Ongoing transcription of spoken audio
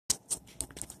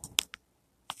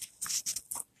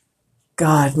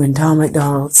God, when Tom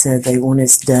MacDonald said they want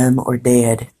us dumb or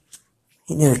dead,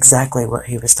 he knew exactly what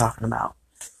he was talking about.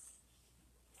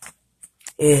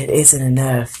 It isn't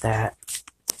enough that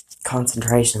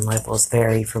concentration levels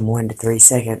vary from 1 to 3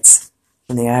 seconds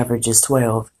when the average is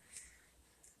 12,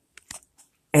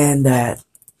 and that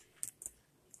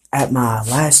at my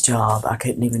last job I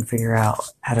couldn't even figure out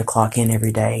how to clock in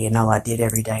every day, and all I did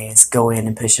every day is go in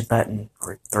and push a button,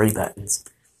 or 3 buttons,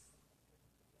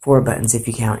 4 buttons if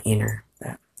you count enter.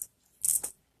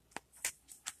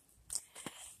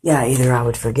 Yeah, either I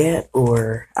would forget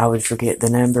or I would forget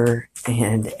the number,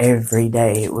 and every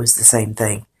day it was the same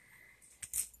thing.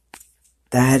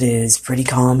 That is pretty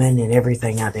common in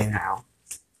everything I do now.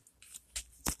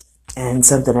 And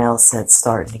something else that's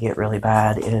starting to get really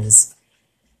bad is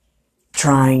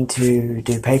trying to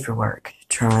do paperwork,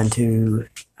 trying to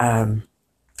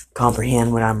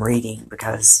comprehend what I'm reading,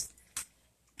 because,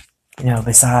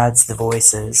 besides the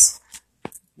voices,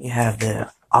 you have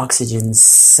the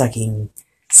oxygen-sucking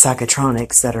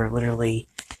psychotronics that are literally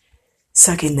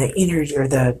sucking the energy or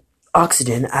the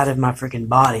oxygen out of my freaking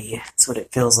body. That's what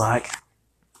it feels like.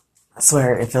 I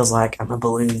swear it feels like I'm a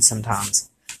balloon sometimes.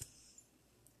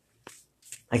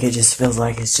 Like it just feels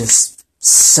like it's just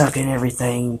sucking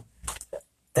everything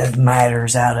that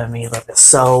matters out of me, like a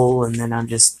soul, and then I'm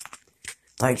just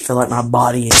feel like my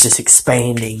body is just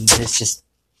expanding. It's just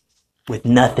with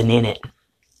nothing in it.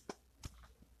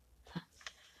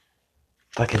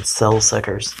 Fucking soul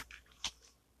suckers.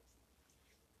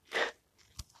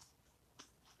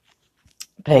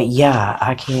 But yeah,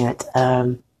 I can't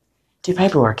do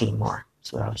paperwork anymore.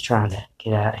 That's what I was trying to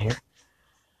get out here.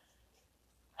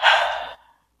 I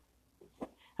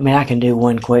mean, I can do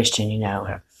one question,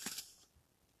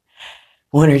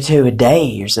 1 or 2 a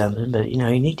day or something, but, you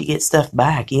need to get stuff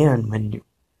back in when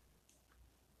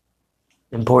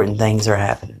important things are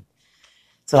happening.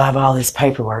 So I have all this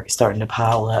paperwork starting to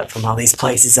pile up from all these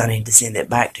places I need to send it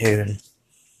back to, and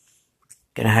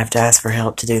gonna have to ask for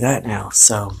help to do that now.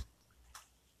 So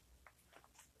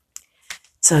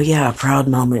yeah, proud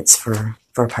moments for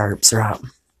perps, right?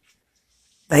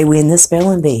 They win the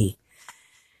spelling bee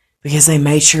because they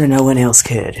made sure no one else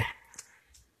could.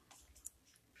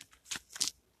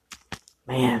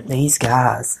 Man, these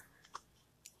guys.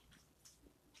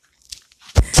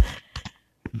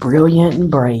 Brilliant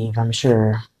and brave, I'm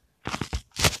sure.